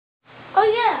Oh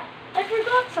yeah, I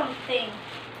forgot something.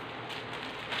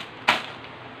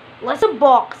 Let's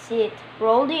unbox it.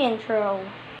 Roll the intro.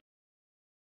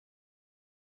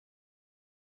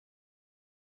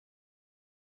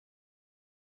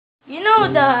 You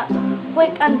know the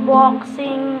quick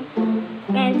unboxing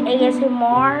and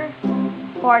ASMR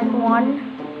part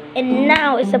 1? And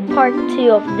now it's a part 2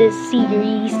 of this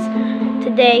series.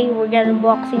 Today we're gonna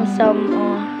unboxing some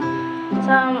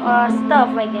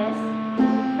stuff, I guess.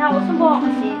 Now let's unbox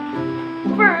it.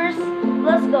 First,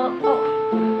 let's go.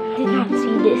 Oh, did not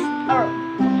see this. Alright.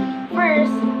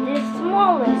 First, this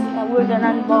smallest that we're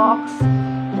gonna unbox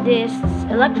this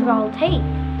electrical tape.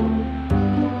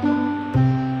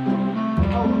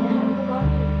 Oh, yeah, I forgot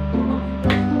to.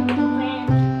 Man.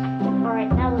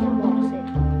 Alright, now let's unbox it.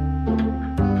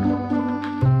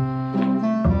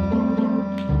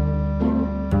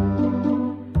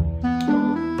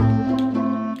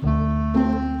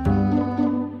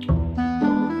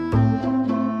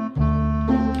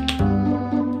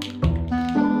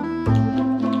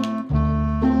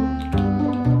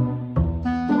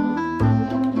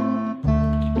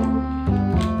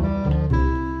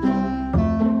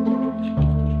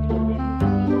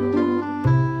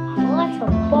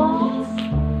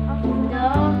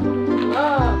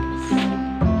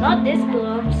 Not this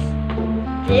gloves.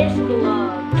 This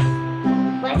gloves.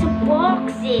 Let's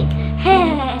box it.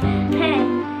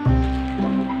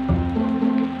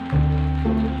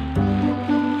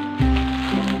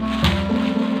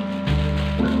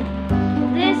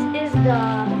 This is the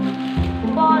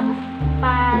pot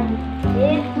pad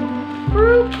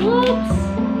fruit gloves.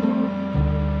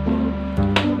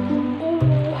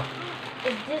 Oh,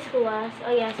 is this glass?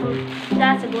 Oh yeah, so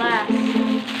that's a glass.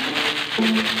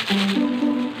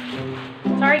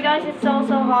 Sorry guys, it's so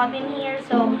hot in here,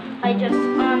 so I just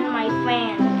on my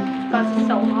fan because it's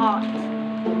so hot.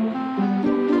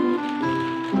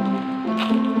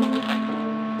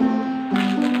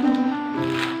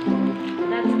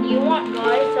 That's what you want,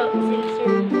 guys. So since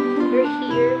you're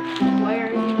here, why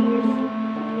are you here?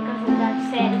 Because of that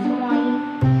satisfying.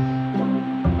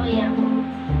 Oh yeah.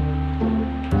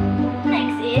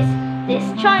 Next is this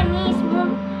Chinese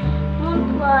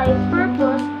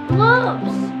multi-purpose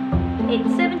gloves.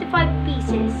 It's 75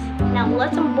 pieces. Now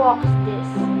let's unbox this.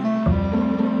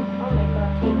 Oh my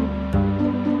god,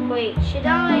 tape. Wait, should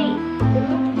I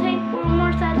remove the tape for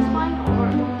more satisfying or?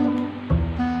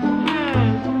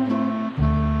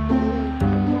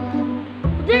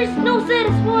 There's no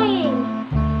satisfying!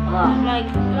 Oh, my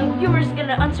viewer's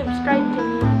gonna unsubscribe to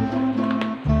me.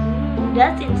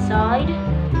 That's inside.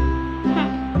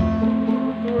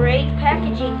 Great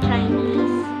packaging,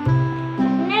 Chinese.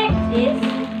 Next is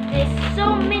there's so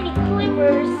many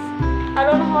clippers. I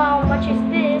don't know how much is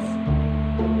this.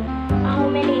 How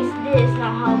many is this?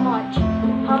 Not how much.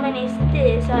 How many is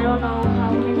this? I don't know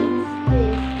how many is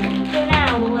this. So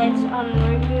now let's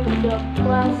remove the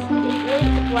plastic. Where's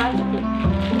the plastic?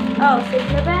 Oh, so it's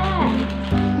in the bag.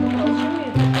 Let's remove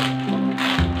it.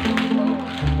 Oh,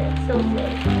 that's so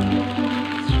sad.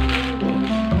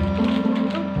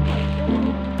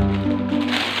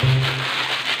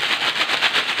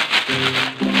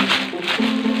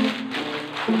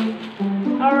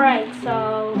 Alright, so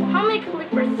how many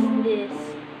clippers is this?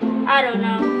 I don't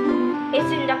know.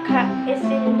 It's in the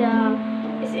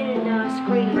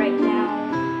screen right now.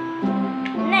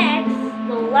 Next,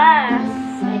 the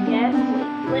last, I guess.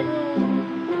 Wait,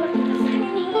 let me put this in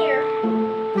here.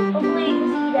 Hopefully you can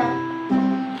see that.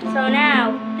 So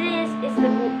now this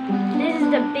is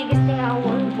the biggest thing I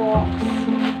will unbox.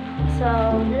 So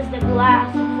this is the glass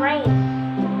frame.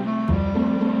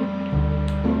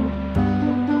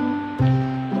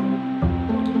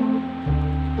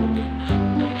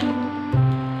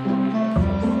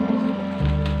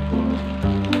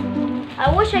 I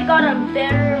wish I got a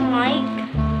better mic.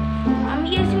 I'm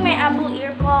using my Apple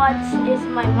EarPods is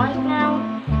my mic now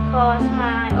because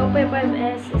my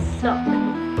OP5S is suck.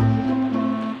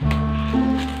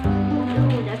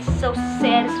 Ooh, that's so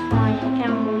satisfying. I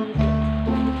can't believe it.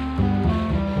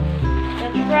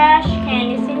 The trash can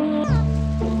is in here.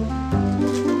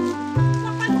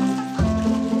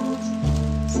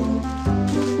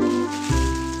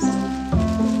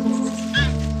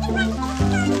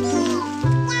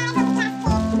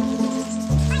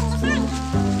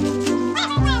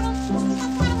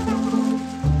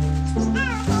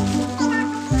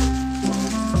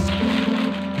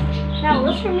 Now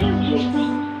let's remove this.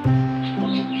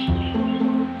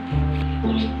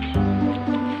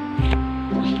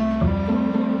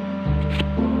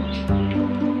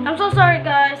 I'm so sorry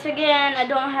guys, again I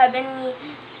don't have any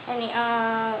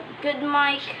good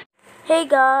mic. Hey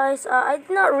guys, I did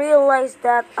not realize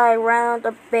that I ran out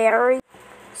of battery.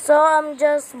 So I'm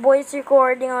just voice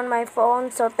recording on my phone.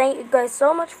 So thank you guys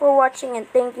so much for watching and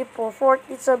thank you for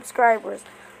 40 subscribers.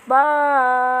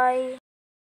 Bye!